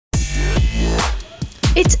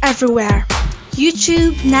everywhere.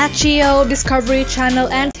 YouTube, Nat Geo, Discovery Channel,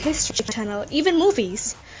 and History Channel, even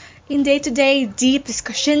movies. In day-to-day deep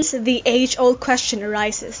discussions, the age-old question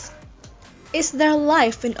arises. Is there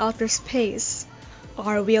life in outer space?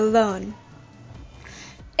 Are we alone?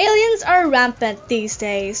 Aliens are rampant these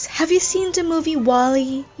days. Have you seen the movie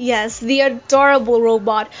WALL-E? Yes, the adorable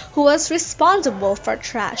robot who was responsible for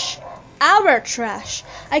trash. Our trash.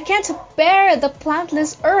 I can't bear the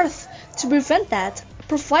plantless earth. To prevent that,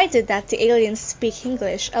 provided that the aliens speak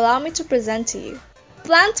English, allow me to present to you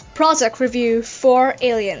Plant Product Review for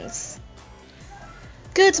Aliens.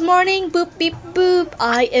 Good morning, boop beep boop.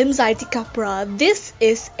 I am Zaidi Capra. This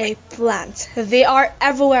is a plant. They are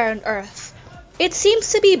everywhere on Earth. It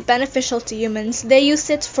seems to be beneficial to humans. They use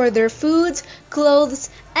it for their food, clothes,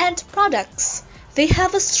 and products. They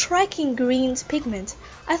have a striking green pigment.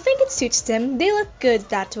 I think it suits them. They look good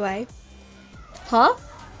that way. Huh?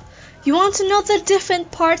 You want to know the different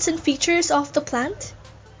parts and features of the plant?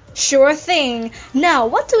 Sure thing. Now,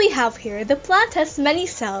 what do we have here? The plant has many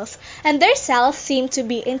cells, and their cells seem to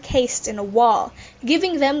be encased in a wall,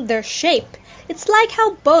 giving them their shape. It's like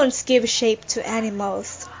how bones give shape to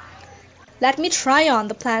animals. Let me try on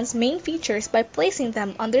the plant's main features by placing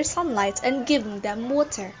them under sunlight and giving them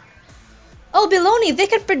water. Oh, baloney, they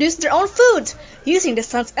can produce their own food! Using the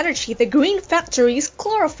sun's energy, the green factory's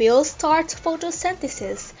chlorophyll starts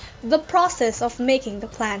photosynthesis, the process of making the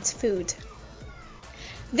plant's food.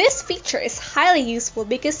 This feature is highly useful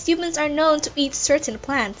because humans are known to eat certain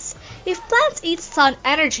plants. If plants eat sun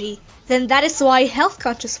energy, then that is why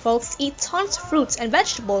health-conscious folks eat tons of fruits and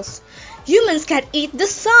vegetables. Humans can't eat the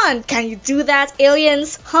sun! Can you do that,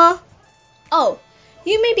 aliens? Huh? Oh,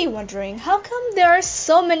 you may be wondering, how come there are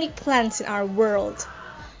so many plants in our world?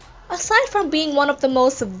 Aside from being one of the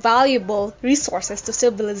most valuable resources to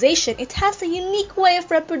civilization, it has a unique way of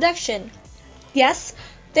reproduction. Yes,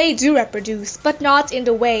 they do reproduce, but not in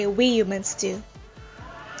the way we humans do.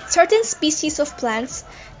 Certain species of plants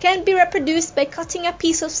can be reproduced by cutting a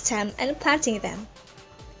piece of stem and planting them.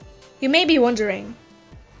 You may be wondering,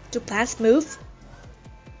 do plants move?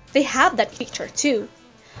 They have that feature too.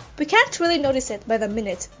 We can't really notice it by the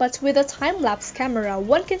minute, but with a time-lapse camera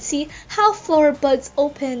one can see how flower buds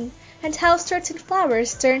open and how certain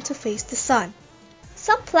flowers turn to face the sun.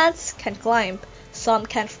 Some plants can climb, some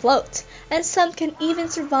can float, and some can even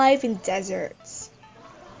survive in deserts.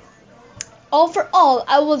 Overall,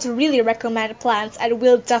 I would really recommend plants and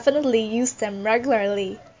will definitely use them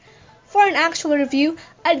regularly. For an actual review,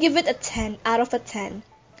 I'd give it a 10 out of a 10.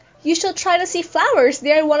 You should try to see flowers.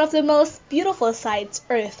 They are one of the most beautiful sights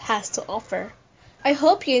Earth has to offer. I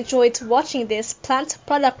hope you enjoyed watching this plant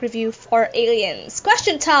product review for aliens.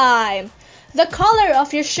 Question time! The color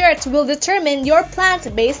of your shirt will determine your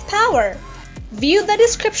plant-based power. View the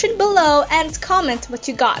description below and comment what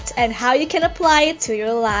you got and how you can apply it to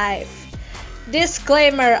your life.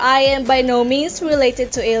 Disclaimer, I am by no means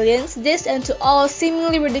related to aliens. This and to all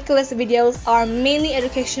seemingly ridiculous videos are mainly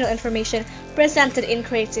educational information presented in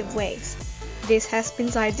creative ways. This has been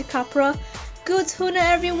Zaidi Capra. Good tuna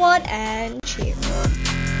everyone, and cheers.